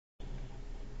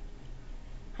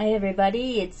Hi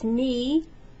everybody, it's me.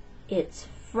 It's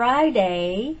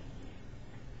Friday.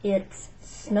 It's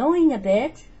snowing a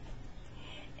bit.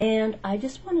 And I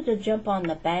just wanted to jump on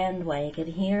the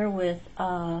bandwagon here with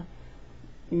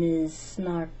Ms.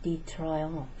 Snark de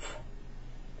Triomphe.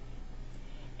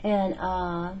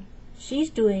 And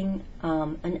she's doing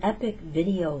an epic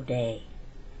video day,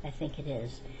 I think it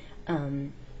is.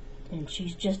 And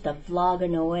she's just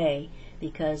vlogging away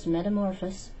because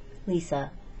Metamorphosis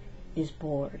Lisa is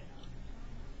bored,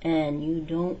 and you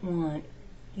don't want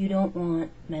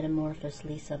Metamorphosis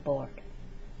Lisa bored.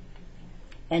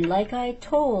 And like I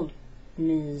told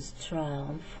Ms.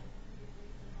 Triumph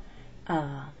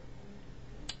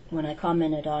when I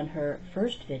commented on her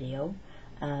first video,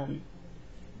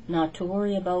 not to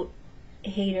worry about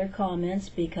hater comments,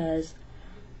 because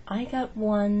I got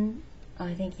one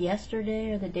I think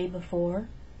yesterday or the day before,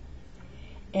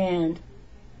 and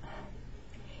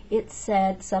it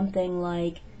said something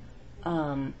like,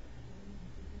 an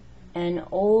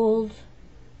old,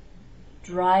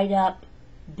 dried up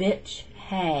bitch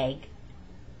hag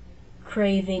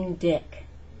craving dick.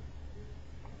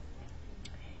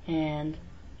 And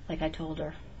like I told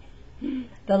her,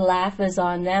 the laugh is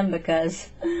on them because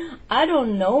I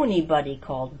don't know anybody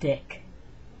called Dick.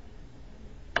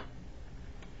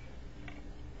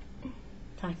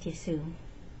 Talk to you soon.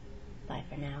 Bye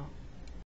for now.